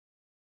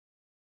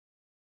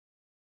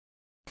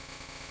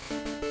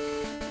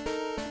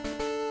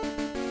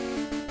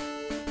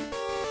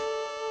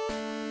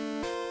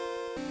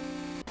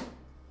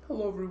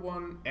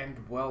everyone, and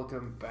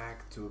welcome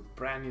back to a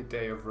brand new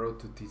day of Road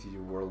to TCG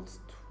Worlds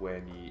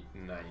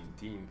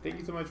 2019. Thank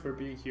you so much for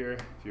being here.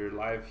 If you're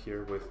live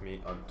here with me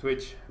on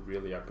Twitch,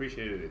 really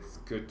appreciate it. It's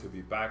good to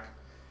be back.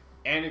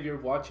 And if you're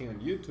watching on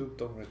YouTube,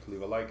 don't forget to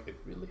leave a like. It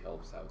really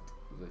helps out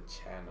the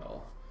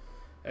channel.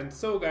 And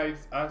so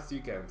guys, as you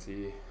can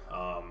see,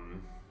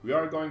 we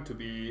are going to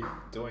be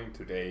doing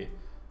today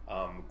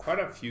quite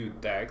a few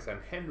decks. And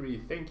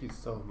Henry, thank you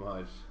so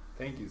much.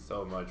 Thank you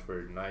so much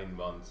for 9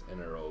 months in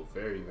a row.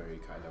 Very, very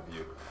kind of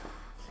you.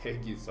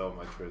 Thank you so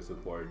much for the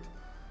support.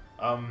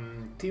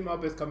 Team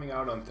Up is coming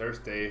out on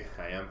Thursday.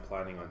 I am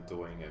planning on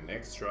doing an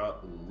extra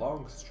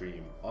long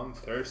stream on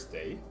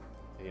Thursday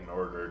in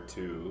order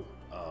to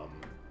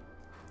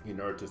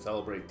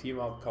celebrate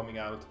Team Up coming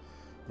out.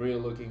 Really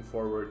looking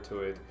forward to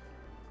it.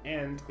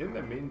 And in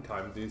the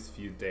meantime, these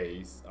few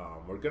days,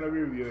 we're gonna be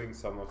reviewing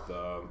some of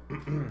the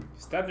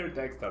standard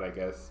decks that I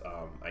guess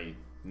I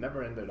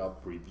never ended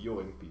up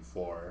reviewing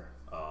before,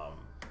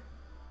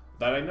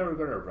 that I never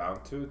got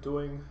around to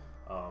doing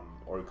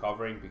or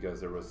covering because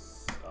there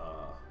was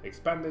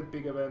expanded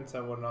big events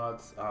and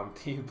whatnot.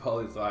 Team Ball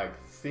is like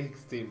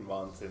 16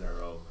 months in a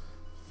row.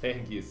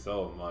 Thank you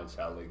so much,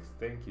 Alex.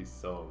 Thank you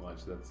so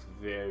much. That's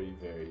very,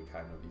 very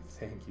kind of you.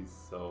 Thank you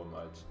so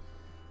much.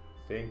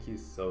 Thank you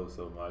so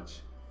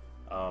much.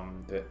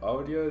 The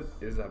audio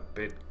is a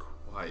bit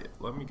quiet.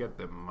 Let me get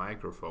the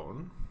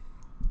microphone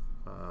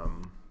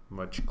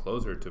much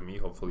closer to me.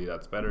 Hopefully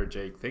that's better.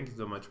 Jake, thank you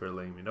so much for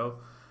letting me know.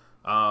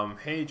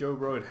 Hey Joe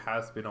bro, it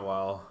has been a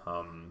while.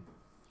 A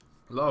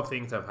lot of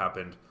things have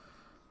happened.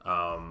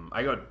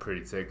 I got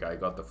pretty sick. I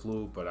got the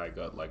flu, but I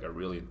got like a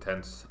really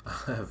intense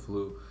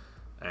flu,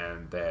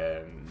 and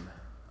then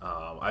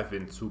I've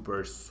been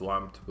super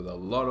swamped with a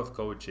lot of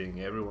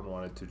coaching. Everyone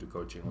wanted to do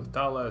coaching with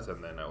Dallas,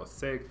 and then I was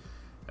sick,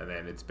 and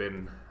then it's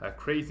been a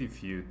crazy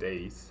few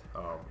days,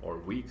 or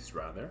weeks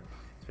rather.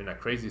 It's been a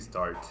crazy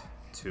start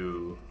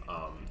to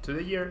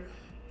the year,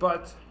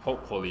 but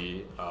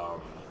hopefully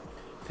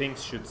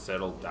things should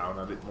settle down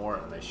a bit more,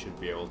 and I should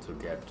be able to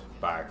get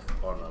back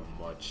on a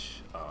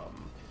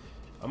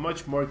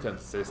much more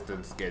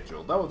consistent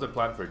schedule. That was the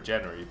plan for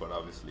January, but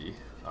obviously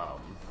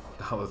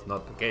that was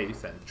not the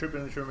case. And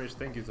Trippin' Shroomish,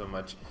 thank you so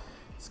much.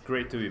 It's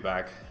great to be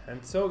back.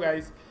 And so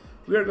guys,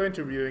 we are going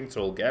to be reviewing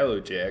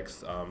SOLGALEO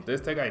GX.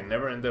 This deck I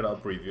never ended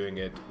up reviewing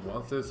it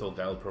once the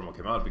SOLGALEO promo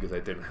came out because I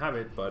didn't have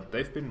it, but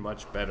they've been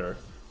much better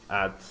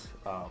at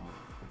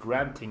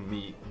granting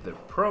me the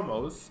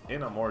promos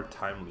in a more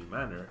timely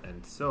manner,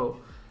 and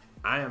so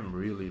I am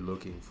really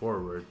looking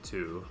forward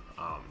to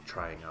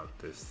trying out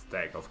this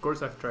deck. Of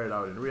course, I've tried it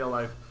out in real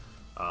life.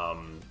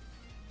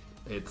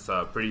 It's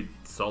a pretty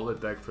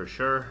solid deck for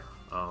sure.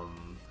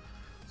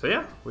 So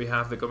yeah, we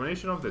have the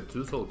combination of the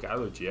two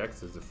SOLGALEO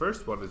GXs. The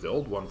first one is the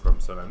old one from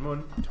Sun and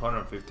Moon,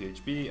 250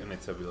 HP, and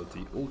its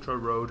ability Ultra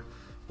Road.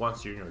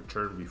 Once during your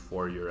turn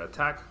before your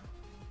attack,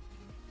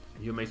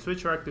 you may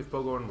switch your active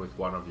Pokemon with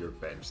one of your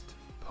benched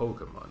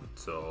Pokemon.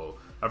 So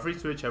a free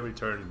switch every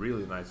turn,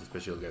 really nice,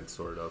 especially against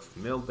sort of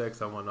mill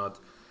decks and whatnot.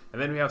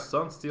 And then we have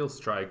Sunsteel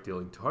Strike,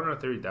 dealing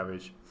 230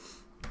 damage.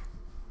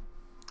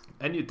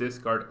 And you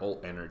discard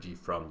all energy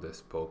from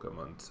this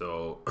Pokemon.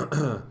 So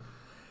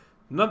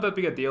not that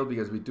big a deal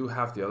because we do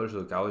have the other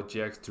SOLGALEO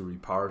GX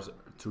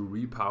to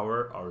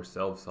repower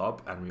ourselves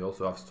up, and we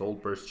also have Soul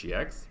Burst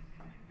GX,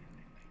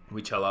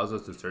 which allows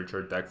us to search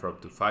our deck for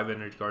up to 5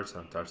 energy cards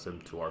and attach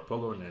them to our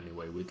Pokemon any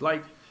way we'd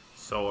like.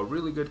 So a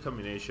really good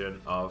combination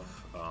of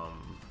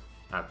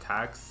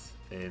attacks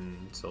in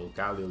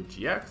SOLGALEO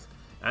GX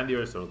and the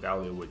other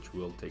SOLGALEO, which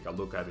we'll take a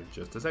look at in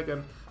just a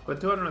second. But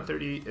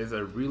 230 is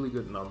a really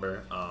good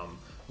number.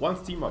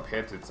 Once Team Up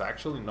hits, it's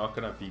actually not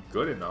going to be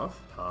good enough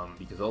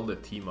because all the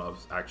Team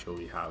Ups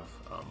actually have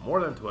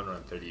more than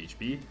 230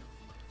 HP.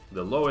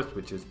 The lowest,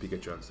 which is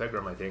Pikachu and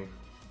Segram, I think,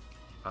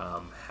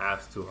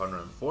 has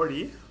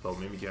 240, so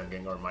Mimikyu and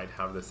Gengar might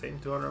have the same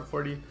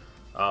 240.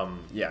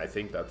 Yeah, I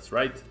think that's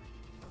right.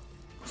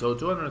 So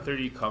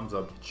 230 comes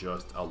up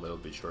just a little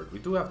bit short. We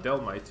do have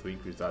Delmite to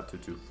increase that to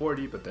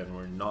 240, but then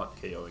we're not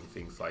KOing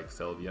things like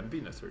Selvi and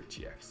Venusaur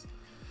GX.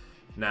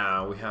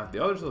 Now we have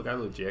the other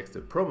SOLGALEO GX, the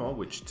promo,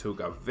 which took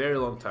a very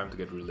long time to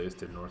get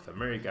released in North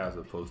America as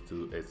opposed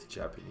to its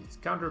Japanese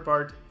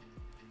counterpart.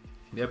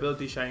 The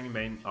ability Shiny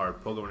Mane, our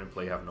Pokemon in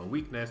play have no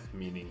weakness,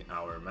 meaning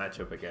our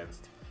matchup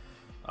against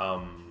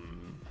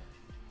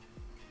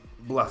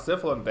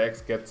Blacephalon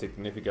decks get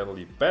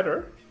significantly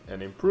better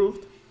and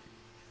improved.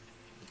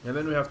 And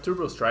then we have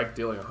Turbo Strike,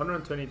 dealing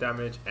 120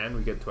 damage, and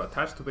we get to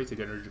attach 2 basic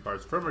energy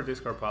cards from our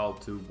discard pile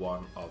to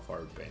one of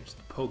our benched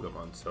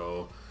Pokemon.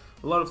 So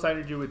a lot of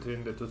synergy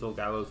between the two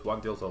SOLGALEOs. One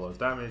deals a lot of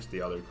damage,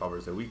 the other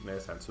covers a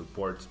weakness and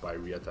supports by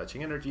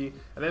reattaching energy.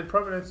 And then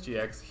Providence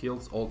GX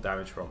heals all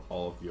damage from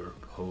all of your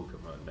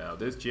Pokemon. Now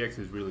this GX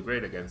is really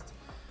great against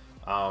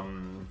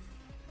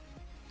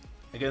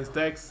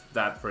decks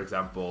that, for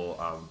example,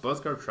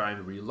 Buzzcard try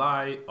and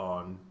rely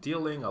on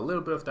dealing a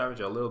little bit of damage,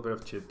 a little bit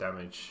of chip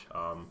damage,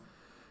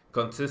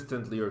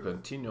 consistently or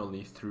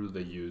continually through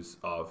the use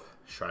of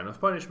Shrine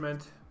of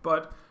Punishment,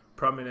 but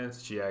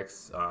Prominence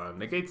GX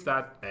negates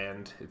that,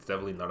 and it's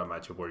definitely not a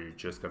matchup where you're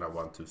just gonna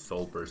want to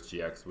Soul Burst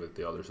GX with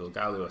the other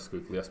Solgaleo as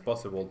quickly as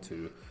possible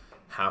to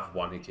have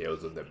one-hit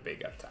KOs on the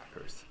big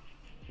attackers.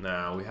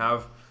 Now we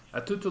have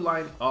a 2-2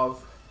 line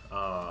of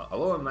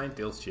Alolan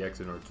Ninetales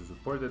GX in order to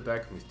support the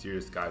deck.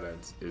 Mysterious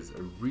Guidance is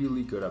a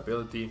really good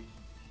ability.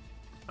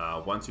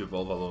 Once you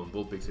evolve Alolan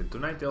Bullpix into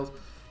Ninetales,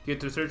 you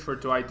get to search for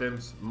 2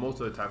 items. Most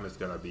of the time it's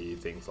gonna be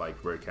things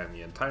like Rare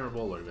Candy and Timer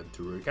Ball, or even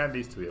 2 Rare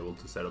Candies to be able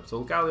to set up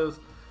Solgaleos.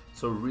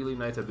 So really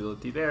nice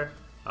ability there.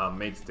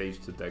 Makes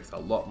stage 2 decks a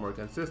lot more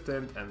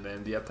consistent, and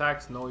then the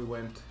attacks, Snowy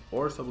Wind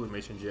or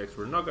Sublimation GX,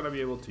 we're not going to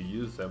be able to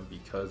use them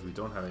because we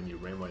don't have any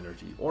Rainbow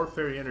Energy or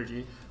Fairy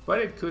Energy, but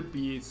it could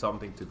be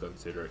something to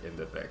consider in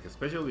the deck,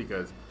 especially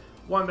because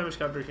 1 damage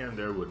counter here and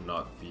there would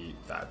not be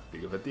that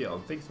big of a deal.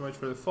 And thanks so much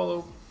for the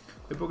follow.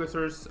 The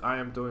Pokesource, I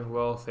am doing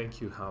well,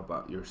 thank you. How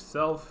about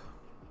yourself?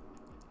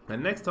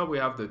 And next up we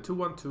have the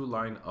 2-1-2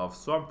 line of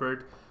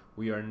Swampert.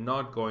 We are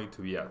not going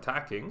to be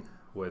attacking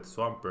with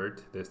Swampert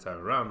this time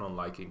around,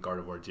 unlike in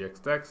Gardevoir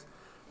GX decks,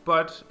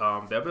 but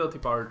the ability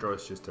Power Draw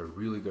is just a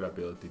really good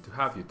ability to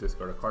have. You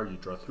discard a card, you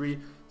draw 3,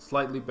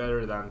 slightly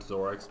better than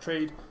Zorax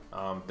Trade,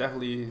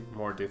 definitely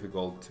more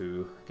difficult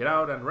to get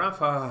out. And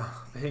Rafa,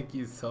 thank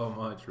you so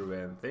much,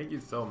 Ruben, thank you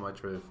so much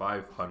for the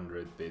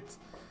 500 bits,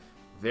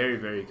 very,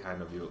 very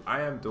kind of you.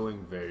 I am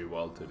doing very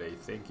well today,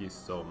 thank you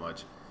so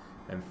much,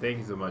 and thank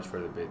you so much for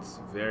the bits,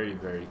 very,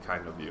 very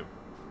kind of you.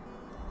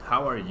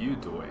 How are you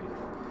doing?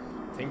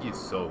 Thank you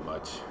so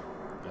much.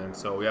 And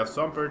so we have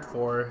Swampert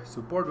for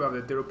support. We have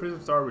the Tiro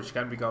Prism Star, which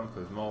can become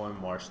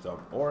Cosmoem, Marsh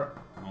Stomp, or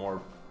more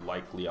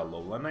likely a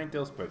Alolan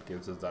Ninetales, but it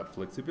gives us that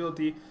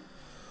flexibility.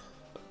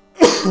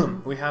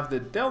 We have the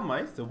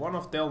Delmice, the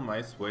one-off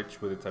Delmice, which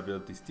with its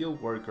ability Steel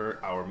Worker,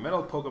 our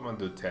metal Pokemon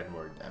do 10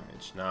 more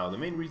damage. Now the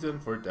main reason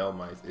for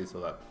Delmice is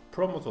so that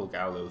Promo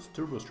Solgaleo's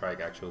Turbo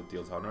Strike actually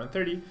deals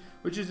 130,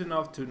 which is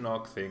enough to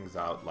knock things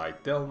out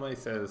like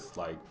Delmices,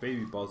 like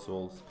Baby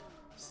Buzzwoles,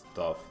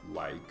 stuff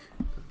like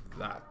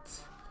that.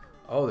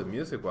 Oh, the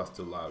music was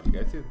too loud, you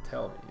guys didn't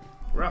tell me.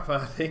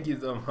 Rafa, thank you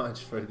so much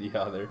for the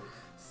other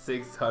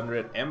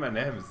 600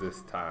 M&Ms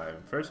this time.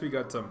 First we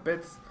got some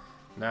bits,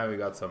 now we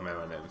got some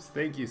M&Ms.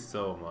 Thank you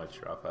so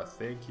much, Rafa,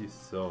 thank you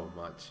so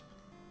much.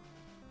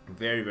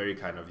 Very, very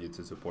kind of you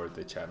to support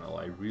the channel,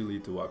 I really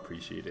do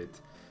appreciate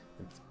it.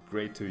 It's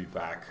great to be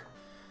back.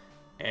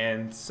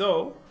 And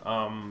so,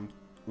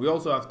 we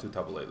also have 2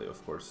 Tablemon,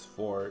 of course,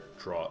 for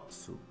draw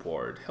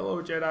support.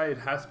 Hello Jedi, it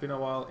has been a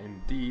while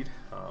indeed.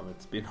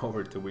 It's been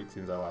over 2 weeks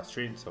since I last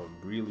streamed, so I'm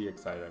really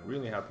excited. I'm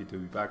really happy to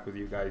be back with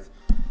you guys.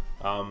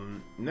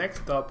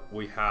 Next up,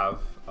 we have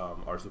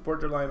our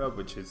supporter lineup,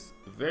 which is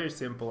very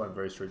simple and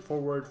very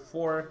straightforward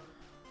for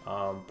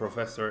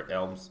Professor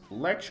Elm's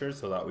lecture,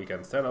 so that we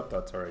can set up.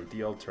 That's our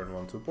ideal turn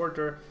 1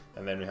 supporter.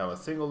 And then we have a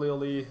single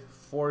Lily,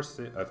 3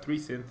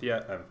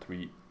 Cynthia, and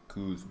 3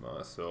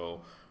 Kuzma.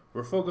 So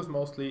we're focused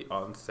mostly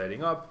on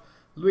setting up.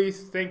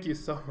 Luis, thank you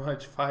so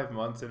much, 5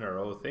 months in a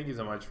row. Thank you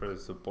so much for the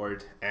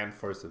support and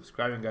for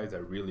subscribing, guys. I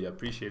really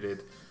appreciate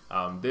it.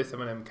 This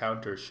M&M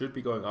counter should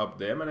be going up.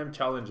 The M&M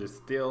challenge is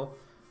still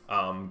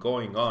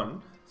going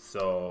on.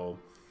 So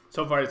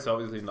far it's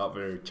obviously not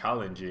very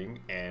challenging.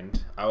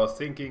 And I was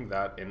thinking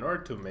that in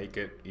order to make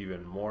it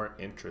even more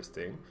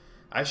interesting,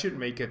 I should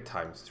make it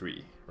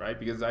 ×3, right?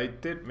 Because I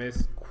did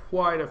miss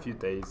quite a few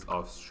days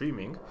of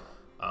streaming.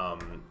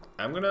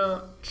 I'm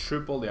gonna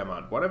triple the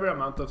amount. Whatever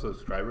amount of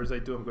subscribers I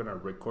do, I'm gonna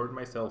record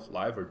myself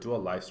live or do a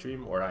live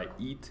stream, or I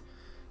eat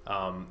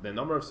the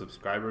number of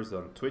subscribers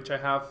on Twitch I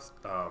have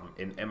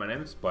in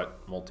M&Ms,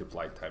 but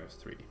multiplied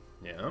 ×3.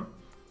 Yeah,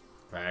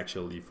 I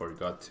actually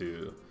forgot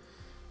to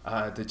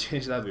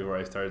change that before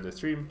I started the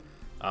stream.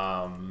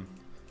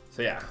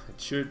 So yeah,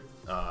 it should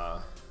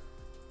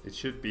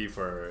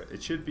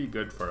be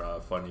good for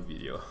a funny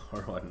video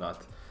or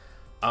whatnot.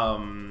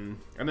 And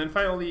then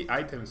finally,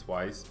 items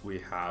wise, we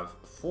have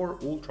 4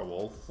 Ultra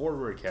Ball, 4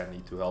 Rare Candy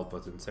to help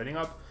us in setting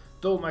up,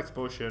 double Max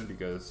Potion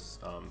because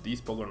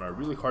these Pokemon are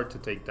really hard to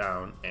take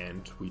down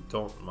and we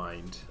don't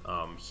mind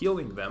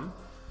healing them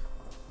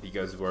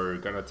because we're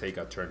gonna take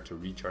a turn to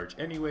recharge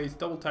anyways,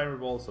 double Timer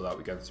Ball so that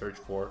we can search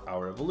for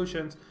our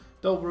evolutions,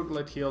 double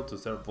Brooklet Heal to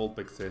serve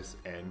Vulpixes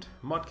and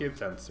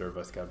Mudkips and serve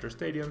as counter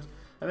stadiums,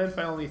 and then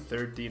finally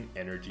 13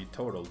 energy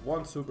total,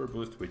 1 Super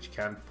Boost which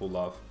can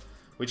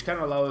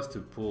allow us to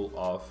pull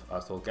off a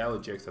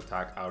Solgaleo GX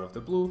attack out of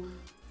the blue,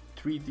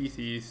 3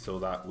 DCs so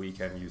that we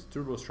can use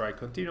Turbo Strike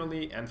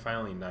continually, and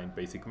finally 9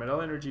 basic Metal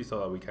Energy so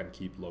that we can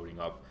keep loading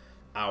up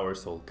our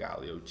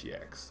Solgaleo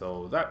GX.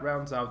 So that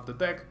rounds out the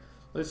deck.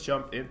 Let's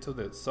jump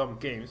into some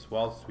games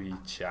whilst we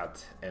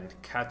chat and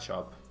catch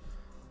up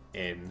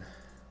in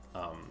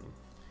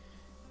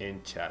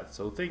chat.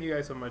 So thank you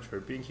guys so much for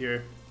being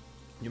here.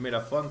 You made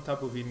a fun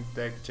Tapu Fini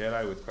deck,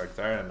 Jedi with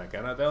Quagsire and a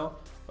Ganadel.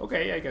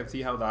 Okay, I can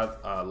see how that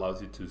allows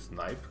you to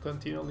snipe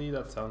continually.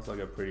 That sounds like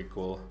a pretty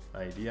cool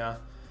idea.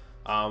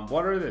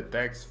 What are the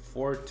decks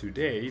for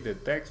today? The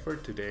decks for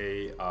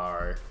today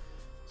are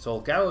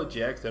Solgaleo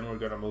GX, then we're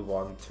gonna move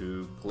on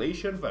to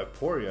Glacian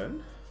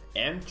Vaporeon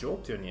and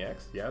Jolteon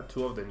EX. Yeah,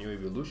 2 of the new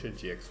Evolution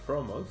GX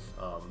promos.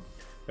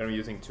 Gonna be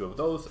using 2 of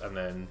those, and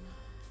then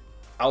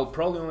I'll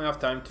probably only have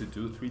time to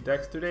do 3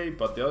 decks today,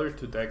 but the other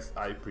 2 decks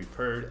I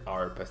prepared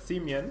are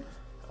Passimian,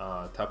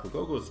 Tapu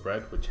Koko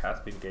spread, which has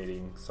been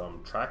gaining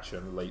some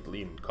traction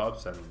lately in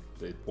Cups, and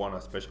it won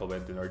a special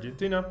event in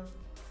Argentina.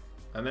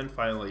 And then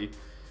finally,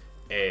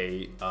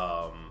 the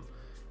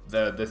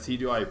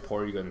CDI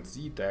Porygon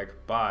Z deck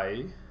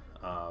by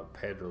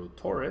Pedro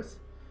Torres,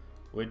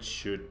 which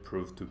should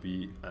prove to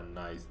be a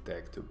nice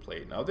deck to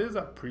play. Now this is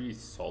a pretty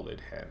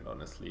solid hand,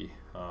 honestly.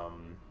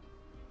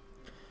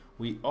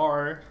 We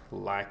are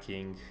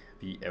lacking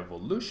the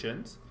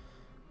evolutions,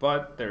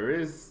 but there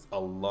is a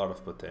lot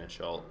of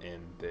potential in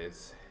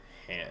this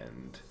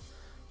hand.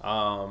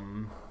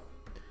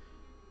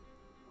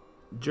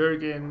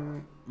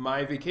 Jurgen,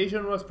 my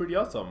vacation was pretty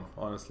awesome,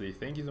 honestly.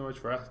 Thank you so much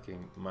for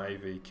asking. My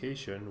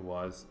vacation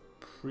was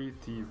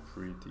pretty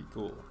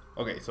cool.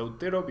 Okay, so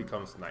Ditto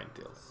becomes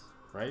Ninetales,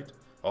 right?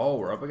 Oh,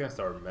 we're up against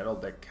our Metal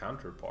deck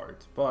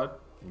counterpart,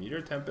 but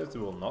Meteor Tempest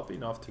will not be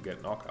enough to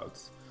get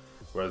knockouts,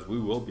 whereas we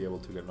will be able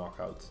to get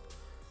knockouts.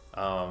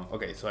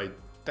 Okay, so I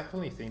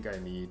definitely think I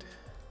need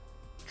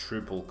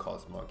triple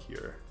Cosmog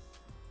here,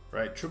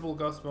 right? Triple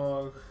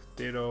Cosmog,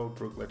 Ditto,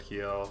 Brooklet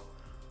Heal.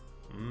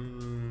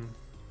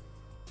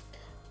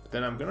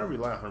 Then I'm gonna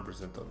rely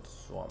 100% on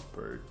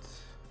Swampert.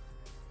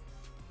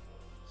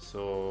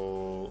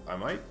 So I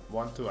might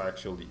want to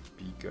actually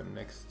Beacon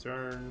next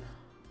turn.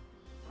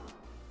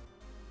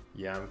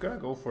 Yeah, I'm gonna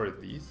go for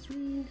these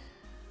 3.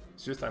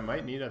 It's just I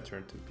might need a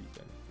turn to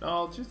Beacon. No,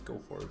 I'll just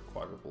go for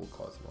quadruple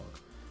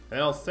Cosmog. And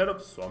I'll set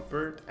up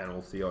Swampert and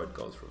we'll see how it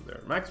goes from there.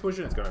 Max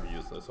Fusion is gonna be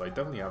useless, so I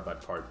definitely have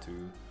that card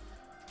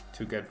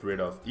to get rid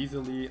of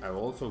easily. I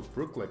will also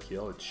Brooklet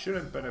Heal. It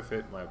shouldn't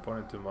benefit my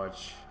opponent too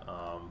much.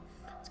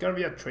 It's gonna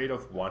be a trade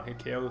of 1-hit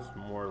KOs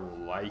more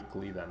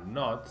likely than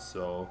not,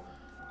 so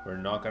we're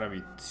not gonna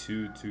be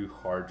too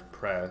hard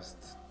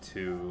pressed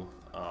to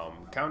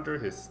counter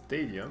his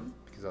Stadium,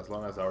 because as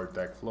long as our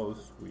deck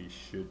flows, we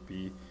should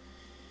be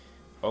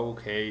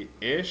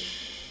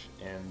okay-ish.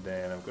 And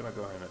then I'm gonna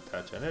go ahead and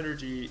attach an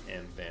energy,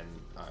 and then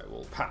I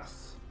will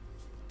pass.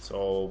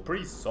 So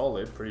pretty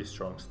solid, pretty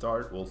strong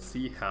start. We'll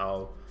see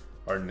how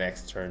our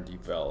next turn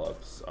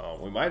develops.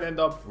 We might end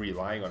up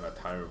relying on a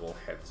timeable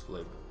heads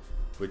flip,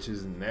 which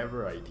is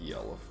never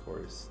ideal, of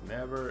course.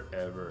 Never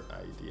ever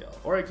ideal.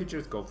 Or I could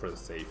just go for the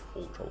safe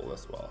Ultra Ball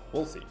as well.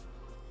 We'll see.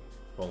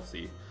 We'll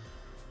see.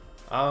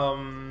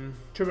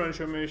 Triple and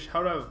Shumish,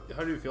 how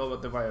do you feel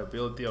about the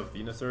viability of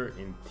Venusaur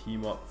in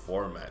team up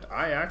format?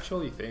 I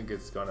actually think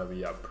it's gonna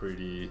be a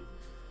pretty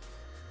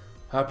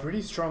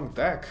strong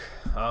deck.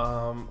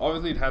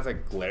 Obviously it has a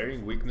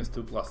glaring weakness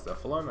to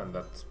Blacephalon, and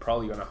that's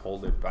probably gonna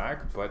hold it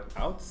back, but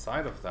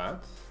outside of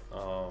that,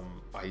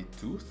 I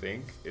do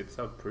think it's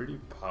a pretty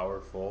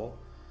powerful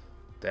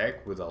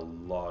deck with a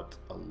lot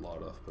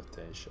of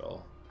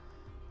potential.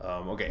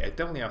 Okay, I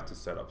definitely have to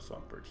set up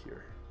Swampert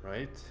here,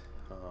 right?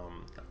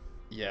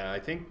 Yeah, I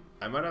think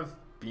I might have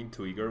been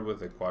too eager with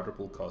the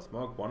quadruple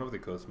Cosmog. One of the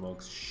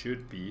Cosmogs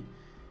should be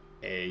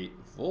a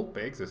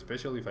Vulpix,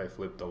 especially if I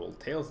flip double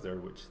tails there,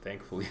 which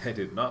thankfully I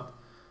did not.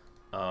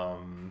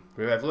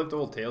 If I flipped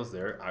double tails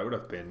there, I would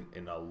have been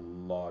in a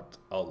lot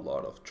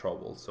of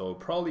trouble. So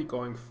probably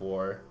going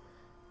for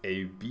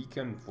a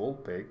Beacon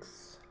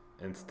Vulpix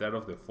instead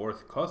of the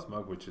 4th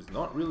Cosmog, which is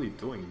not really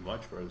doing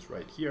much for us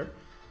right here,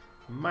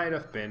 might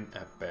have been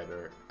a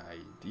better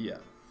idea.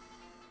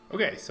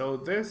 Okay, so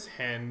this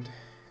hand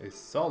is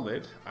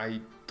solid.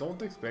 I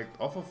don't expect,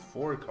 off of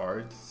 4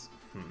 cards,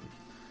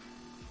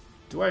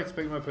 do I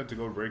expect my opponent to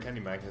go Rare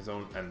Candy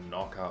Magnezone and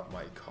knock out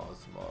my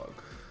Cosmog?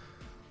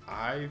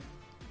 I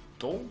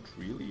don't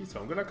really, so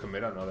I'm gonna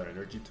commit another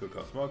energy to a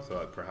Cosmog so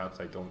that perhaps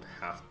I don't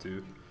have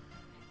to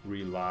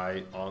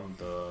rely on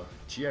the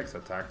GX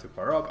attack to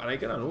power up, and I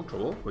get an Ultra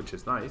Ball, which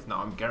is nice.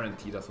 Now I'm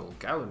guaranteed a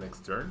SOLGALEO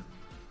next turn,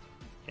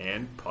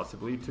 and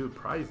possibly 2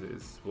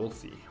 prizes. We'll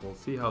see. We'll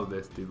see how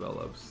this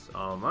develops.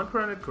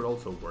 Uncredited could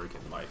also work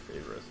in my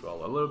favor as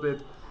well a little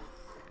bit.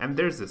 And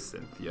there's a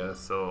Cynthia,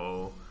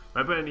 so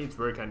my opponent needs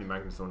Rare Candy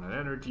Magnezone and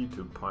energy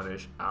to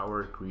punish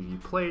our greedy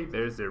play.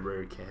 There's the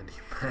Rare Candy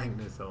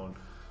Magnezone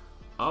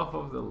off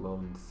of the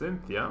lone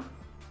Cynthia.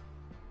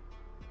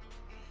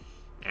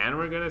 And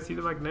we're gonna see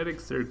the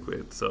Magnetic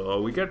Circuit.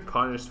 So we get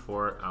punished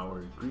for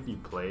our greedy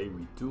play.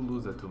 We do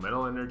lose the 2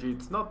 metal energy.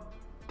 It's not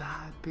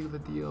that big of a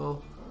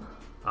deal.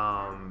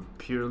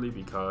 Purely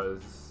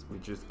because we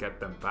just get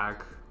them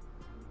back.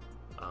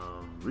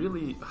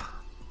 Really,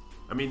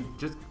 I mean,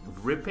 just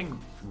ripping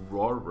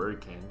raw Rare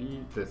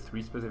Candy, the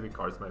 3 specific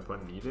cards my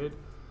opponent needed,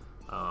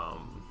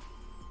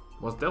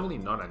 was definitely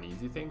not an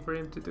easy thing for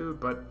him to do,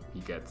 but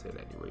he gets it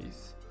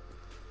anyways.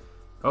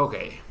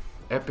 Okay,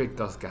 Epic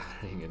Dust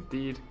Gathering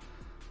indeed.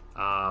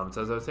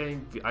 So as I was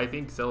saying, I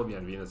think Celebi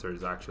and Venusaur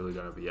is actually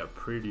going to be a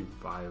pretty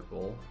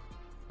viable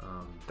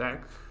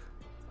deck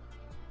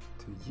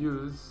to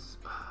use.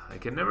 I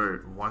can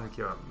never want to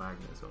kill a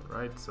Magnezone,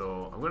 right?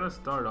 So I'm going to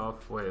start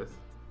off with,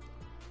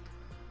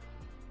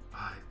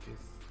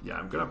 yeah,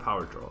 I'm going to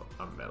Power Draw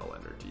a Metal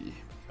Energy.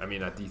 I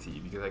mean a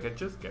DC, because I can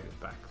just get it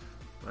back,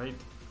 right?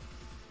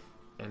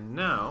 And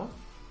now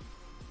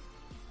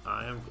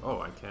I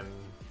can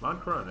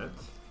Mount Coronet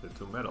the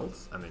 2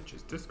 medals and then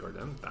just discard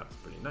them. That's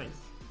pretty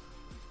nice.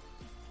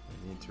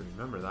 I need to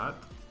remember that.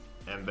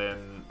 And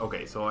then,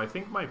 okay, so I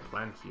think my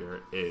plan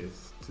here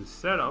is to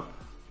set up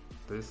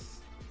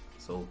this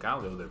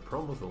Solgaleo, the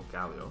promo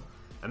Solgaleo,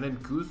 and then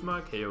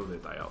Guzma KO the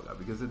Dialga,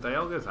 because the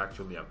Dialga is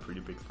actually a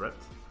pretty big threat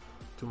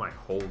to my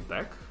whole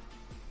deck.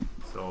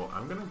 So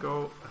I'm gonna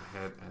go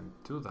ahead and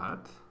do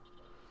that.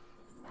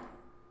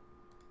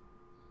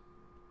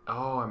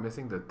 Oh, I'm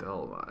missing the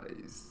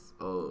Delmise.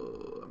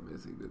 Oh, I'm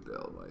missing the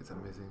Delmise.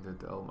 I'm missing the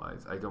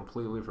Delmise. I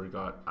completely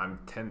forgot. I'm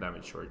 10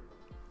 damage short.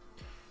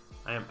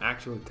 I am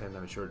actually 10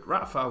 damage short.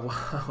 Rafa,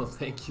 wow,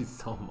 thank you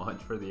so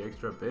much for the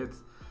extra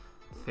bits.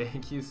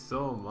 Thank you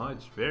so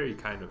much. Very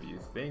kind of you.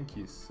 Thank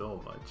you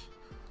so much.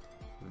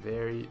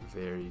 Very,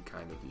 very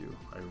kind of you.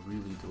 I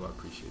really do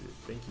appreciate it.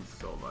 Thank you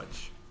so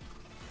much.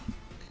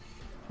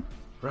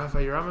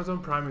 Rafa, your Amazon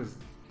Prime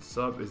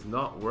sub is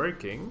not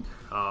working.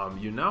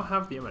 You now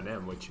have the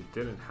M&M, which you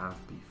didn't have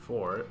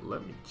before.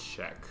 Let me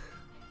check.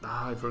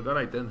 I forgot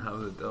I didn't have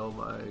the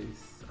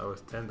Delmise. I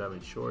was 10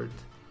 damage short.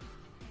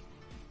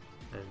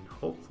 And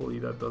hopefully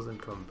that doesn't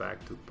come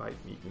back to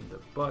bite me in the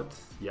butt.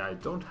 Yeah, I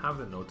don't have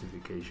the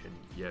notification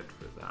yet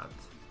for that.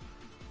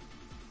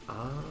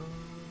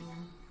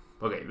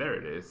 Okay, there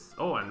it is.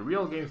 Oh, and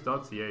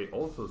realgames.ca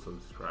also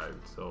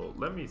subscribed, so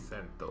let me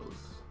send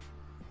those.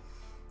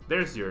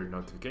 There's your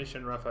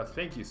notification, Rafa.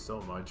 Thank you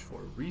so much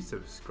for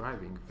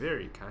resubscribing.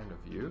 Very kind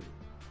of you.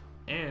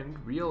 And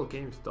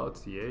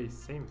realgames.ca,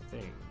 same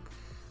thing.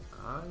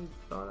 I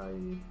thought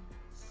I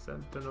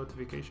sent the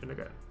notification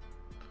again.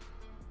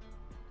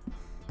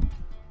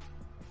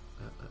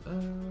 It's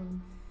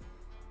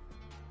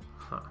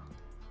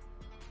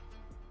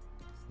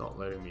not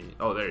letting me.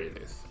 Oh, there it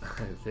is.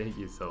 Thank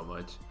you so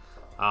much.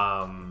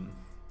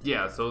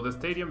 Yeah, so the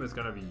stadium is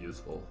gonna be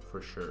useful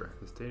for sure.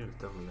 The stadium is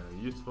definitely gonna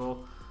be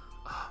useful.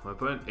 My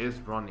opponent is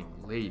running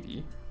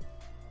Lady.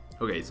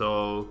 Okay,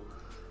 so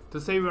to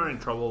say we're in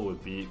trouble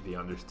would be the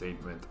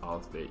understatement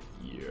of the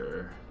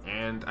year.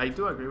 And I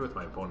do agree with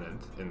my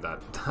opponent in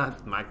that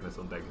that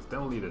Magnuson deck is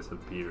definitely the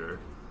superior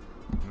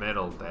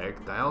metal deck.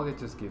 Dialga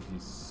just gives you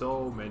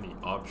so many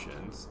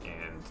options,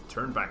 and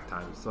turn back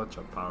time is such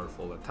a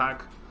powerful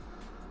attack.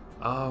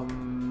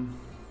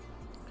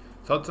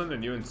 Thoughts on the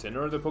new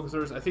Incineroar, the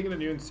Pokestars? I think the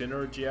new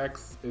Incineroar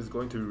GX is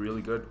going to be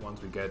really good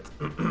once we get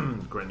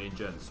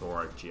Greninja and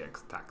Zoroark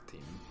GX tag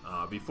team.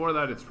 Before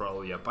that, it's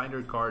probably a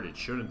binder card. It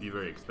shouldn't be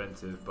very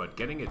expensive, but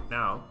getting it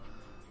now,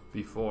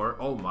 before...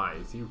 Oh my,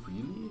 is he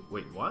really?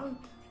 Wait, what?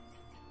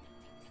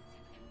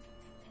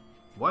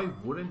 Why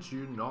wouldn't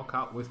you knock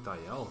out with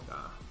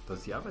Dialga?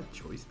 Does he have a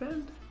choice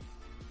band?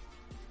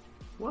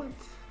 What?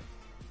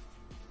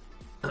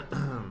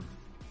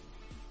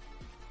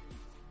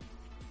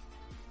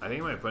 I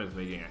think my opponent is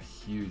making a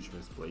huge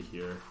misplay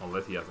here,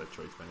 unless he has a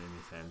choice band in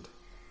his hand.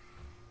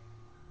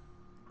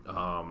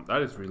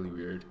 That is really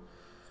weird.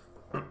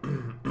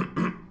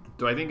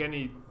 Do I think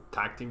any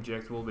tag team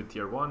GX will be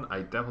tier 1?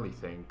 I definitely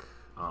think.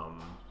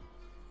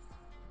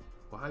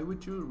 Why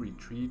would you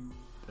retreat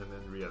and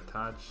then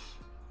reattach?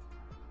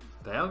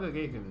 Dialga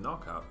gave him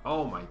knockout.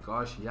 Oh my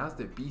gosh, he has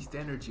the Beast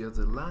Energy as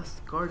the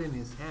last card in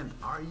his hand.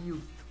 Are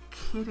you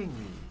kidding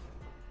me?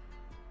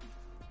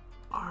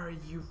 Are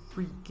you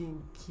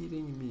freaking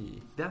kidding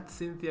me? That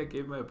Cynthia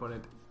gave my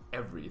opponent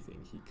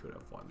everything he could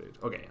have wanted.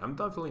 Okay, I'm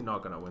definitely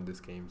not gonna win this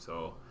game,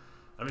 so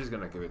I'm just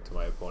gonna give it to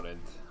my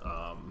opponent.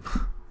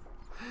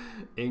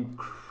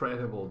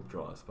 Incredible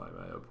draws by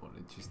my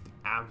opponent, just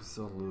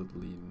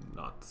absolutely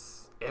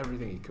nuts.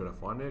 Everything he could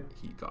have wanted,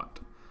 he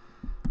got.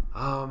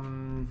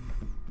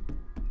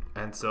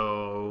 And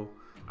so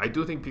I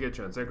do think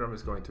Pikachu and Zekrom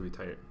is going to be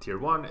tier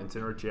 1, and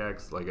Incineroar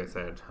GX, like I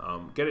said,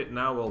 get it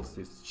now while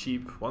it's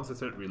cheap. Once the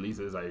set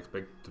releases, I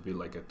expect it to be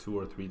like a $2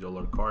 or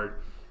 $3 card,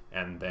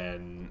 and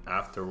then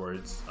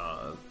afterwards,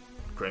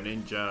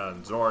 Greninja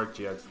and Zoroark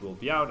GX will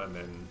be out, and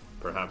then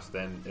perhaps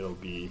then it'll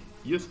be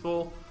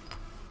useful.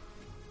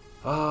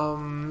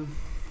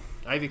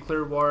 I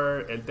declare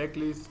war el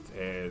decklist,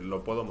 lo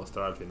puedo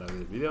mostrar al final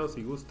del video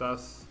si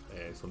gustas.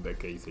 Es un deck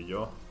que hice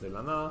yo de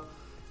la nada.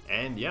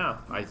 And yeah,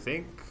 I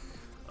think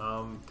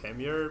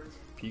Temur,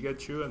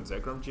 Pikachu, and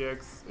Zekrom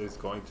GX is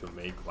going to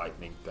make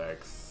Lightning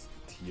decks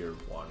tier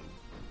 1.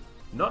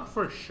 Not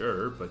for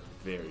sure, but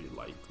very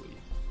likely.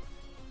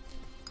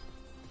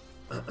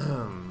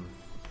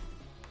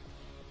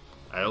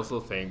 I also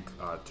think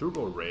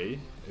Turbo Ray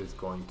is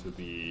going to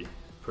be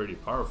pretty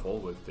powerful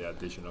with the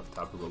addition of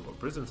Tapu Koko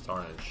Prism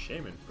Star and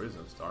Shaman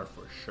Prism Star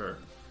for sure.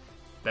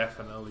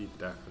 Definitely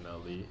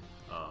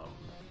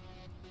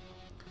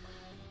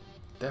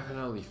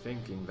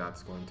thinking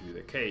that's going to be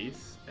the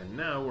case. And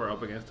now we're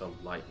up against a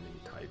lightning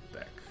type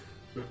deck.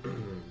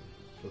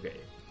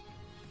 Okay.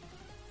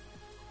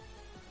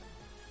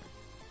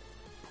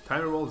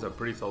 Timer Roll is a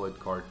pretty solid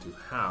card to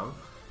have.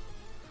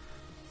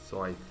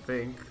 So I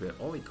think the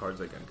only cards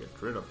I can get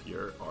rid of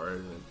here are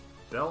the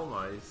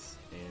Delmise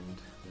and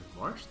the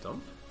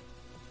Marshtomp.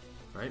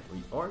 right?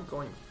 We are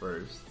going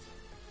first.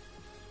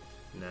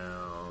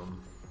 Now,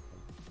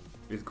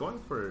 is going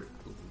for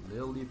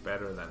Lily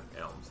better than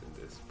Elms in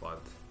this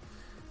spot?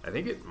 I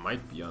think it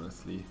might be,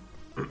 honestly.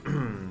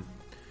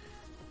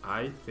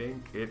 I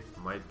think it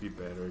might be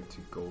better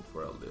to go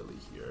for a Lily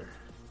here.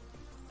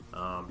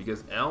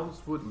 Because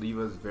Elms would leave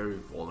us very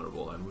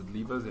vulnerable and would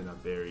leave us in a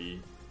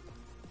very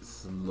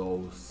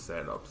slow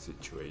setup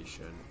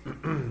situation.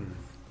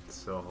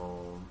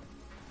 So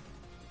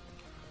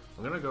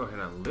I'm gonna go ahead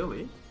and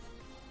Lily,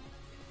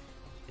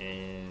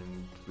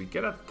 and we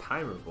get a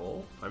Timer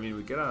Ball. I mean,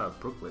 we get a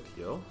Brooklet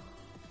Heal,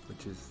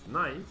 which is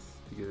nice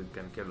because it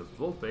can get us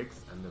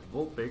Vulpix, and the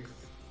Vulpix,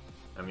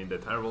 I mean, the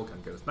Timer Ball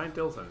can get us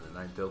Ninetales, and the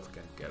Ninetales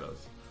can get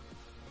us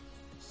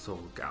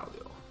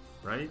Solgaleo,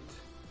 right?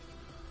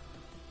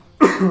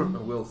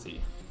 We'll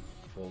see.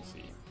 We'll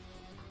see.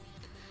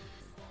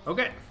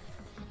 Okay.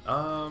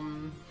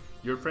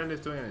 Your friend is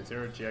doing an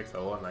Incineroar GX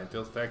Alolan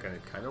Ninetales deck, and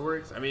it kind of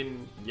works. I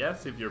mean,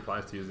 yes, if your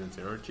plan is to use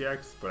Incineroar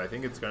GX, but I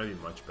think it's going to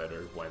be much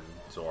better when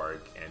Zorg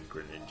and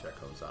Greninja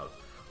comes out.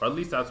 Or at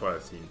least that's what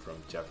I've seen from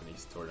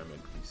Japanese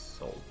tournament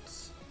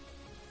results.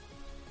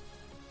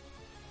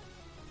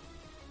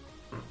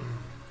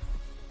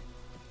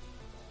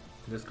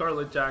 The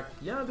Scarlet Jack,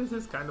 yeah, this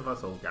is kind of a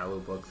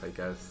Solgaleo box, I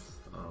guess.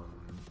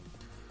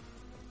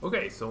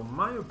 Okay, so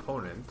my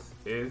opponent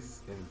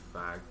is in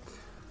fact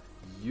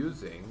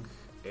using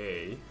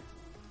a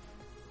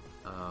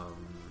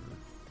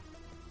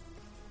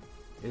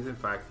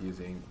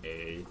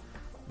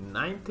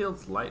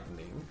Ninetales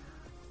Lightning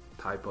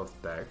type of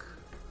deck.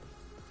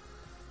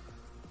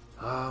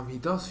 He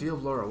does Field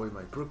Blower away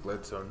my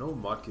Brooklet, so no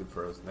Mudkip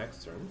for us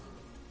next turn.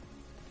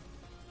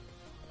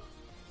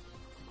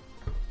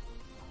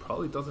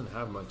 Probably doesn't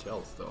have much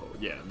else though.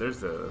 Yeah, there's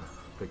the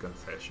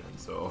concession.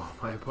 So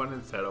my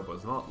opponent's setup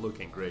was not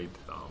looking great.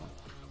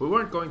 We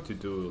weren't going to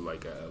do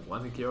like a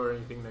 1-hit KO or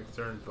anything next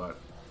turn, but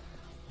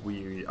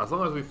we, as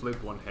long as we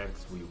flipped one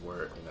hands, we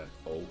were in an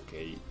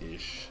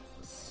okay-ish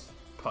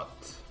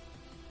spot.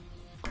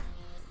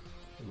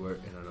 We were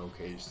in an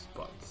okay-ish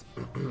spot.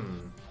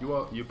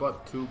 You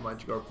bought 2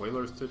 Magikarp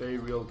Whalers today,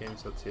 Real Game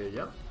Sets here.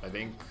 Yeah, I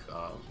think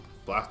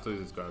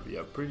Blastoise is going to be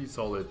a pretty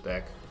solid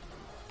deck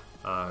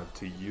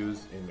to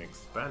use in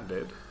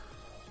Expanded.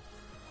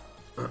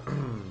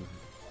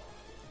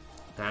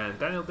 And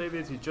Daniel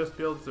Davis, he just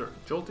built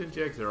Jolteon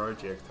GX, Zeraora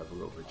GX,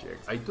 Tablemon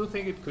GX. I do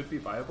think it could be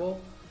viable.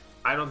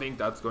 I don't think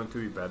that's going to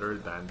be better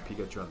than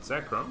Pikachu and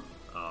Zekrom,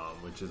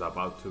 which is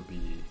about to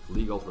be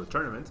legal for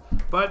tournaments.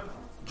 But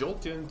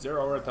Jolteon,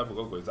 Zeraora,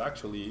 Tablemon is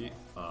actually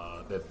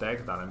the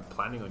deck that I'm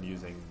planning on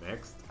using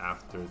next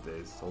after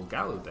this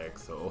Solgaleo deck.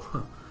 So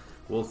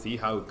we'll see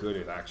how good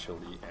it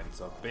actually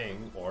ends up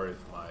being, or if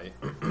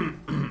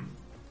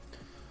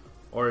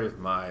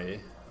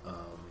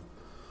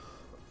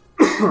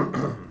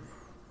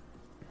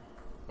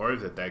or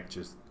if the deck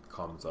just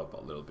comes up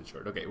a little bit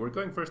short. Okay, we're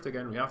going first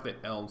again. We have the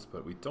Elms,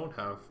 but we don't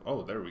have...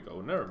 Oh, there we go.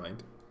 Never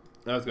mind.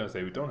 I was going to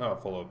say we don't have a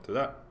follow-up to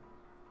that.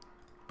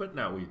 But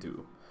now we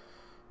do.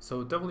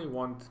 So definitely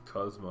want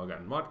Cosmog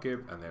and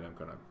Mudkip, and then I'm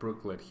going to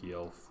Brooklet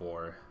Heal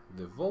for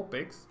the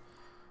Vulpix.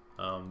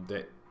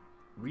 The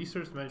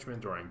Resource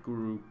Management or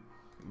Guru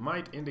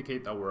might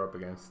indicate that we're up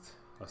against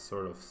a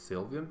sort of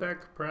Sylveon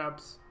deck,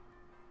 perhaps,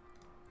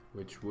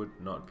 which would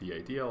not be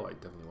ideal. I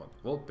definitely want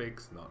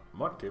Vulpix, not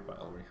Mudkip. I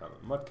already have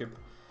a Mudkip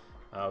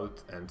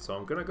out, and so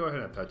I'm gonna go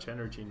ahead and touch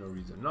energy, no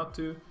reason not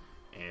to,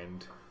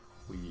 and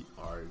we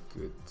are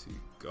good to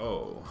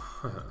go.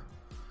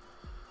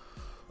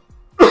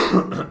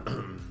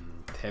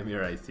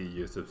 Tamir, I see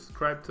you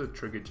subscribe to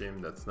Trigger Gym,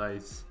 that's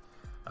nice.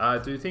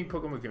 Do you think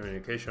Pokemon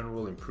communication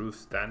will improve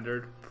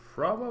standard?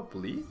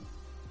 Probably.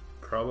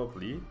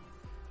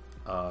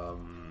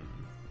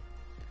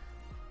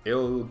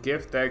 It'll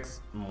give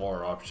decks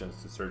more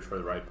options to search for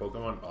the right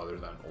Pokemon other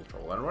than Ultra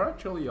Ball. And we're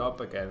actually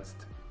up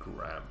against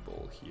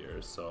Gramble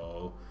here,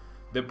 so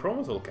the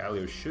promo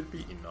Solgaleo should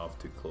be enough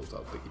to close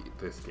out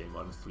this game,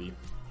 honestly.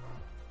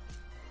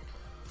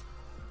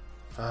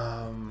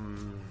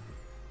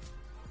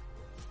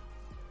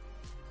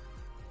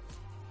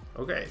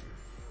 Okay.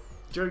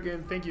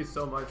 Jurgen, thank you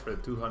so much for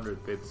the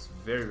 200 bits.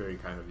 Very, very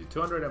kind of you.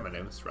 200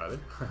 M&Ms, rather.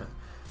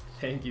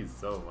 Thank you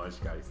so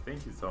much, guys.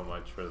 Thank you so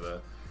much for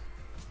the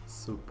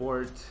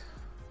support.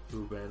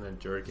 Ruben and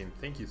Jurgen,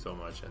 thank you so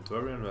much. And to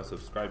everyone who has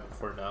subscribed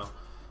before now.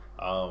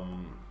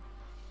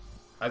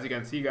 As you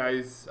can see,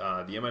 guys,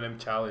 the M&M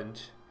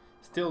challenge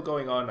still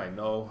going on, I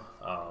know.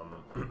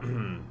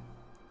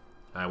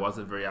 I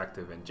wasn't very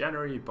active in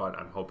January, but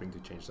I'm hoping to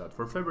change that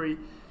for February.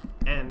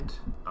 And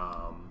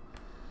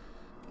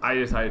I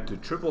decided to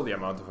triple the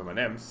amount of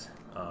M&Ms,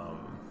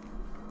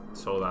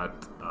 so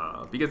that,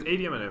 because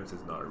 80 M&Ms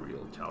is not a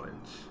real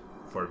challenge,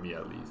 for me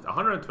at least.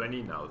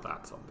 120, now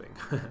that's something.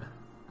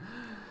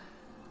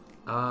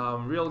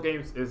 Real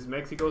Games, is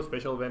Mexico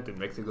special event in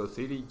Mexico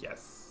City?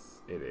 Yes,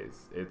 it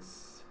is.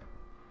 It's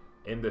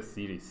in the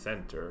city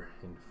center,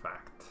 in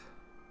fact.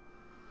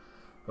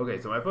 Okay,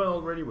 so my opponent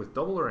already with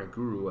double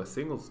Oranguru, a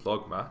single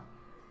Slugma.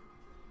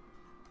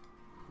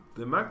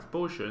 The max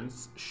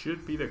potions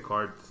should be the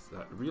cards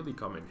that really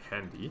come in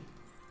handy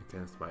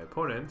against my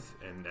opponents.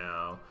 And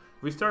now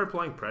we start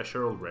applying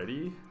pressure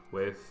already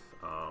with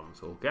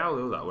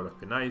Solgaleo. That would have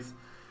been nice.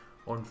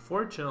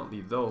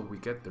 Unfortunately though, we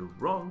get the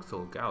wrong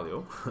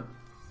Solgaleo.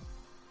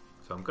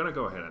 So I'm gonna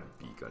go ahead and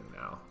Beacon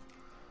now.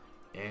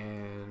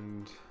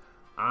 And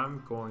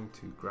I'm going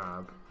to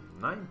grab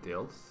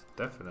Ninetales,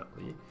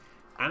 definitely.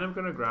 And I'm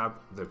gonna grab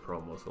the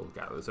promo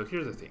Solgaleo. So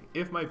here's the thing,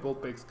 if my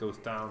Vulpix goes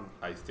down,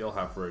 I still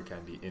have Rare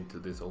Candy into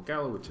this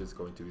Solgaleo, which is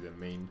going to be the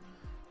main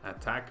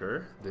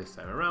attacker this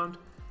time around.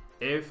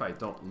 If I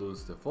don't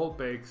lose the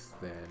Vulpix,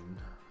 then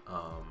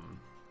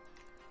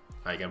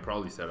I can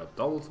probably set up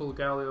double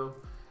Solgaleo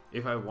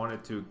if I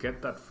wanted to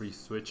get that free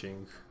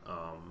switching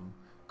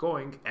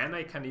going, and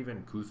I can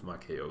even Kuzma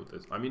KO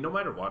this. I mean, no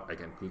matter what, I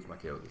can Kuzma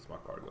KO this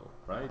Macargo,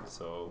 right?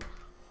 So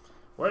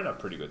we're in a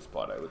pretty good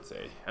spot, I would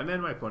say. And then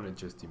my opponent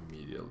just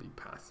immediately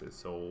passes.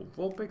 So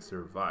Vulpix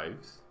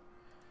survives.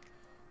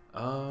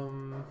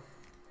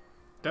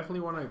 Definitely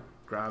want to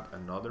grab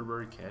another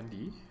Rare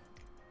Candy,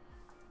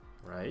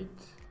 right?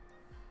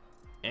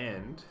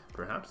 And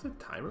perhaps a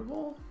Timer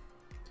Ball,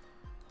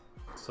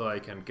 so I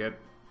can get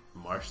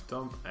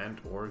Marshtomp and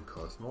or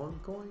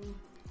Cosmon going.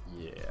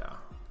 Yeah.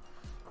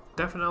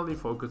 Definitely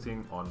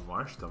focusing on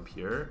Marshtomp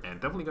here, and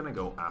definitely gonna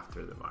go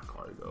after the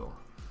Macargo.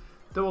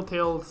 Double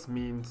Tails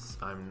means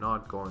I'm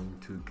not going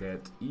to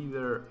get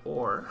either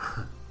or.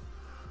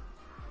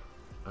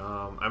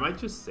 I might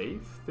just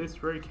save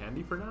this Rare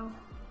Candy for now,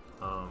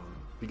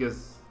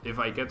 because if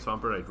I get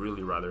Swampert, I'd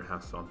really rather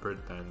have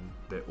Swampert than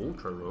the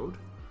Ultra Road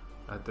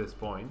at this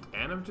point.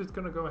 And I'm just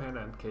gonna go ahead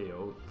and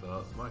KO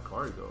the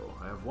Macargo.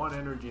 I have one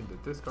energy in the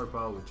discard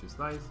pile, which is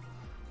nice.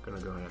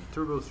 Gonna go ahead and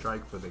Turbo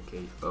Strike for the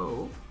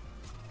KO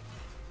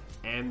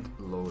and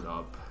load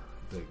up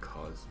the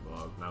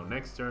Cosmog. Now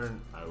next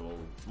turn I will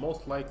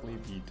most likely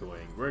be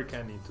doing Rare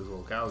Candy into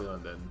Solgaleo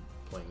and then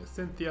playing a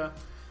Cynthia.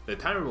 The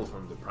Timer Ball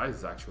from the prize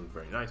is actually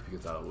very nice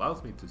because that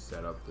allows me to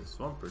set up the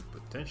Swampert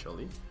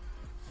potentially.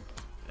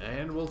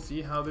 And we'll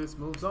see how this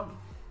moves on.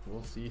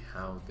 We'll see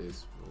how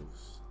this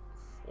moves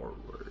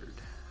forward.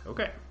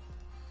 Okay.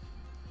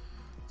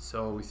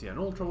 So we see an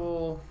Ultra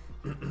Ball.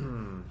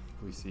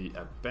 We see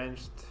a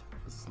benched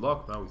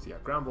Slug. Now we see a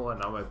Grand Ball,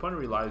 and now my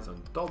opponent relies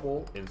on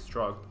double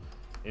Instruct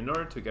in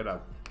order to get a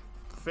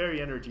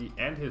Fairy Energy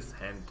and his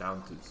hand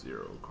down to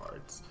 0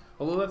 cards.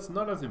 Although that's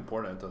not as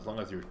important as long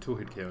as you're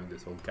 2-hit KOing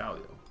this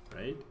Solgaleo,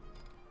 right?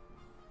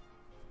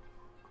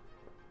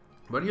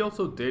 But he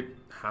also did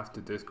have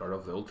to discard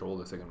off the Ultra Ball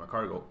the second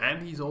Macargo,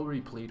 and he's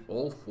already played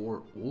all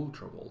 4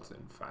 Ultra Balls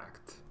in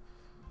fact.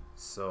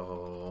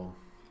 So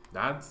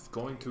that's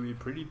going to be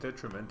pretty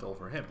detrimental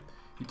for him.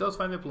 He does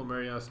find the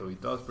Plumeria, so he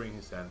does bring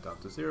his hand down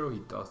to 0, he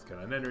does get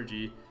an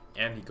energy,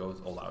 and he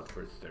goes all out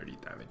for 30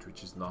 damage,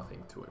 which is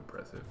nothing too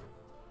impressive.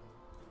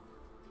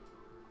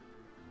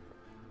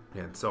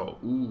 And so,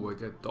 ooh, I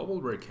get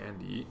double Rare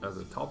Candy as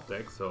a top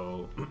deck,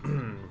 so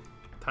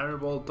Timer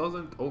Ball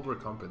doesn't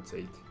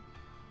overcompensate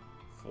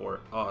for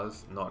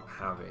us not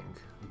having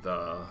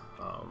the,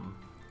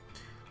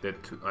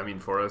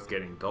 for us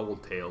getting double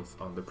tails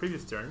on the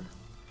previous turn.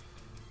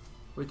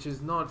 Which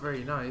is not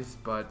very nice,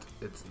 but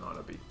it's not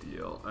a big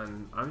deal.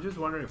 And I'm just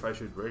wondering if I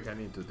should Rare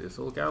Candy into this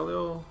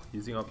Solgaleo,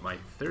 using up my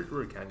 3rd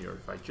Rare Candy, or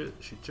if I should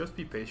just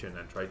be patient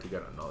and try to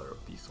get another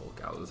of these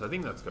Solgaleos. I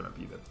think that's going to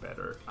be the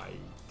better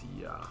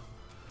idea.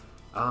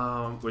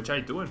 Which I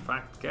do in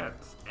fact get.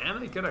 And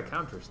I get a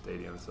Counter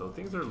Stadium, so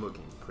things are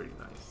looking pretty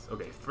nice.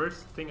 Okay,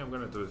 first thing I'm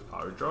going to do is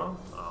Power Draw,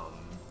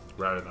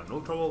 rather than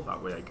Ultra Ball.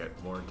 That way I get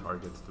more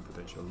targets to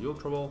potentially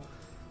Ultra Ball.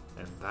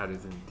 And that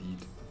is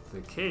indeed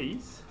the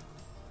case.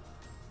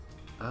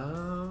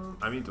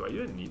 I mean, do I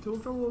even need to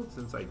Ultra Ball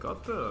since I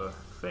got the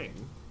thing?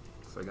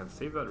 So I can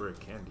save that Rare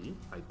Candy.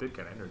 I did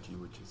get energy,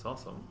 which is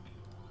awesome.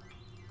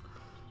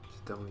 Which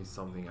is definitely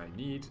something I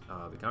need.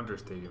 The Counter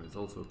Stadium is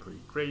also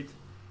pretty great.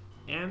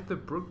 And the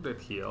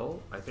Brooklet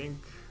Heal, I think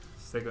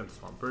second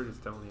Swampert is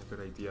definitely a good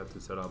idea to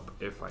set up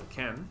if I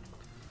can.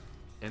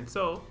 And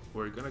so,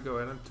 we're gonna go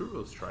ahead and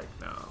Turbo Strike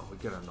now. We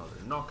get another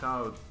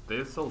knockout.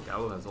 This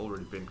Solgaleo has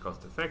already been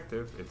cost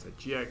effective. It's a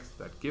GX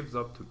that gives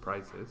up to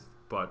prizes,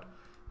 but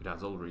it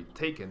has already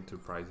taken 2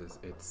 prizes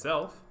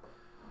itself.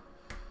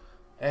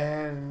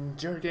 And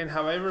Jurgen,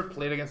 have I ever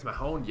played against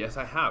Mahone? Yes,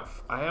 I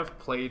have. I have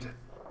played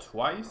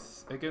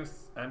twice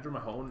against Andrew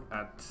Mahone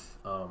at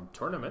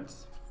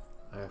tournaments.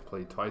 I have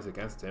played twice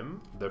against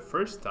him. The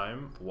first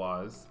time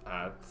was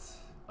at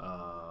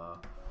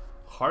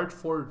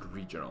Hartford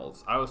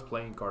Regionals. I was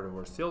playing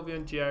Gardevoir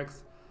Sylveon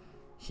GX.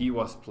 He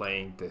was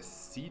playing the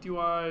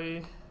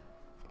CDY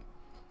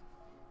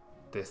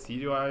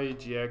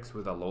GX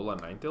with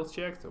Alolan Ninetales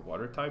GX, the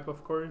water type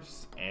of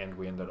course, and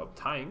we ended up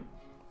tying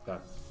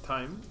that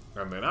time.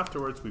 And then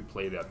afterwards we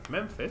played at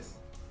Memphis,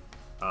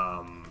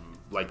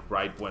 like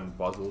right when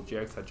Buzzle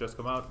GX had just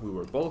come out. We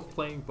were both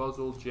playing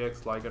Buzzle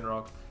GX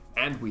Lycanroc,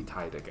 and we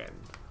tied again.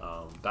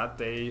 That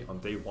day, on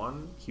day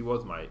 1, he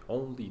was my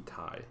only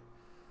tie.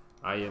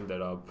 I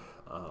ended up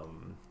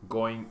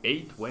going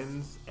 8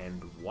 wins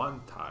and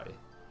 1 tie.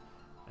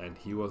 and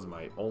he was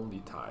my only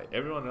tie.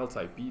 Everyone else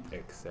I beat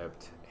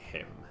except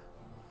him.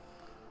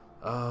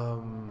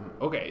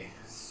 Okay,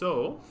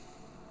 so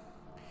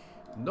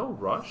no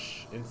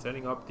rush in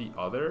setting up the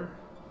other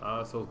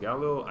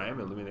Solgaleo. I am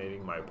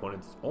eliminating my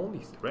opponent's only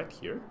threat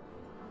here.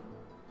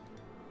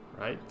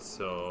 Right,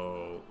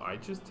 so I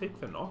just take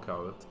the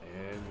knockout,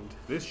 and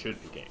this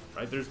should be game,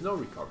 right? There's no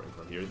recovering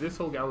from here. This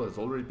Solgaleo has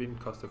already been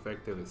cost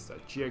effective. It's a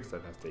GX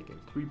that has taken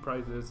 3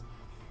 prizes.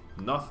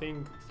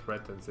 Nothing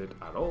threatens it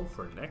at all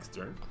for next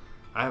turn.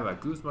 I have a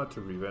Guzma to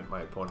prevent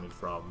my opponent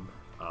from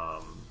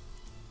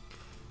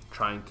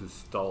trying to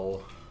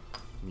stall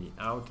me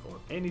out or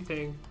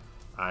anything.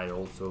 I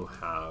also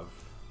have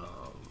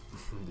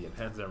the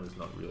enhanced armor is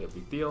not really a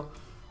big deal.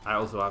 I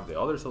also have the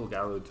other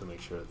Solgaleo to make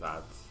sure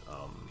that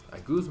a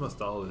Guzma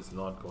stall is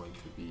not going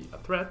to be a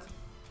threat.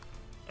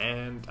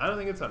 And I don't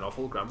think it's an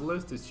awful Grumble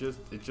list.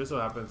 It just so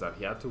happens that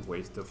he had to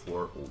waste the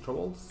 4 Ultra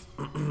Balls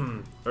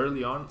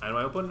early on, and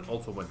my opponent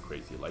also went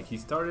crazy. Like, he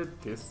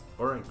started this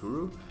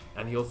Oranguru,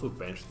 and he also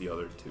benched the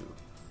other 2,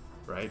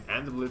 right?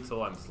 And the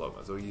Blitzel and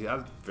Slowman. So he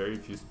has very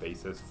few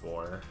spaces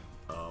for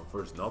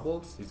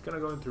Snowballs. He's gonna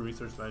go into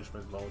resource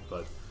management mode,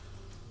 but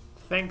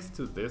thanks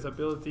to this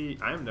ability,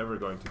 I'm never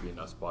going to be in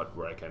a spot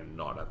where I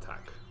cannot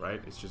attack,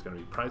 right? It's just going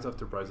to be prize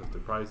after prize after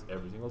prize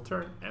every single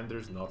turn, and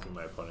there's nothing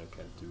my opponent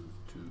can do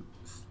to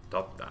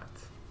stop that.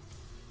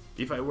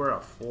 If I were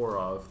a 4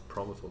 of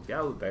Promo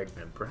Solgaleo deck,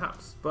 then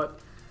perhaps, but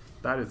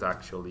that is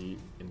actually,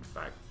 in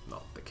fact,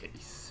 not the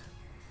case.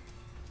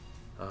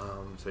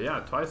 So yeah,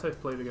 twice I've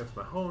played against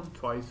my own,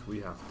 twice we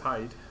have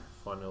tied,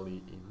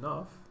 funnily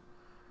enough.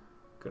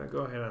 Gonna go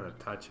ahead and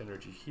attach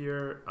energy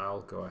here.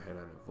 I'll go ahead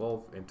and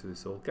evolve into the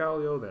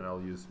Solgaleo, then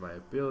I'll use my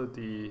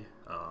ability.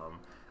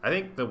 I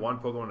think the one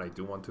Pokemon I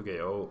do want to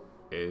KO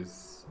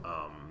is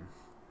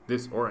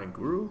this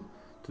Oranguru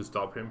to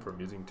stop him from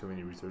using too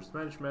many resource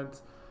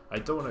management. I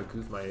don't want to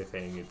Guzma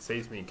anything. It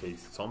saves me in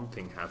case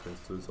something happens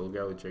to the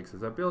SOLGALEO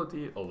GX's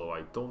ability, although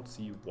I don't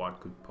see what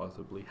could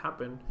possibly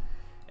happen.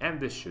 And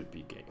this should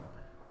be game.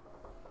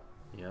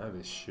 Yeah,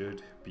 this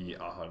should be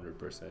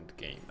 100%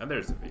 game. And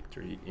there's a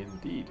victory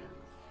indeed.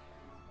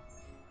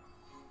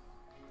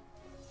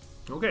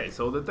 Okay,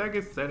 so the deck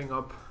is setting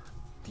up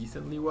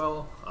decently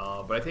well,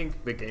 but I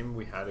think the game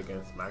we had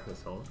against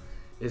Magnezone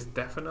is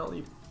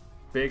definitely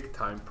big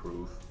time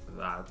proof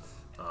that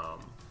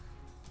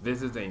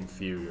this is the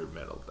inferior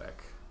metal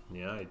deck.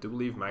 Yeah, I do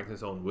believe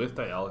Magnezone with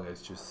Dialga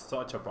is just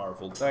such a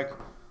powerful deck.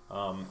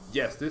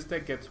 Yes, this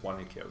deck gets 1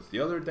 hit KOs. The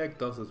other deck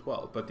does as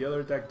well, but the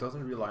other deck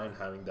doesn't rely on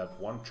having that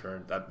one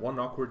turn, that one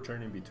awkward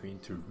turn in between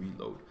to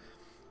reload.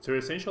 So you're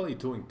essentially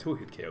doing 2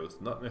 hit KOs,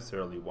 not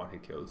necessarily 1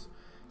 hit KOs.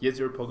 Yes,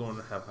 your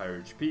Pokemon have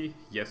higher HP.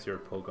 Yes, your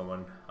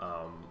Pokemon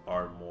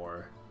are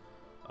more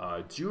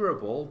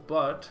durable,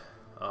 but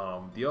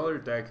the other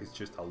deck is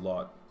just a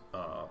lot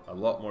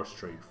more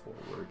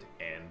straightforward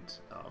and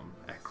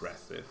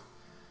aggressive.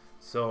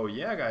 So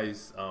yeah,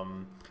 guys, I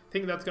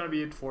think that's gonna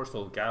be it for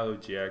SOLGALEO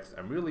GX.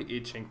 I'm really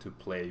itching to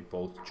play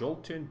both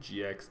Jolteon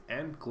GX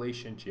and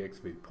Glacian GX,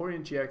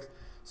 Vaporeon GX.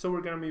 So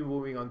we're gonna be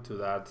moving on to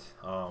that.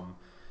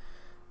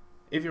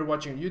 If you're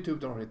watching on YouTube,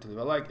 don't forget to leave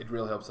a like, it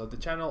really helps out the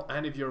channel.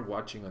 And if you're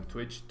watching on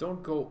Twitch,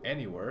 don't go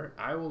anywhere.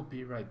 I will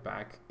be right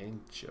back in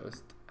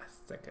just a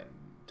second.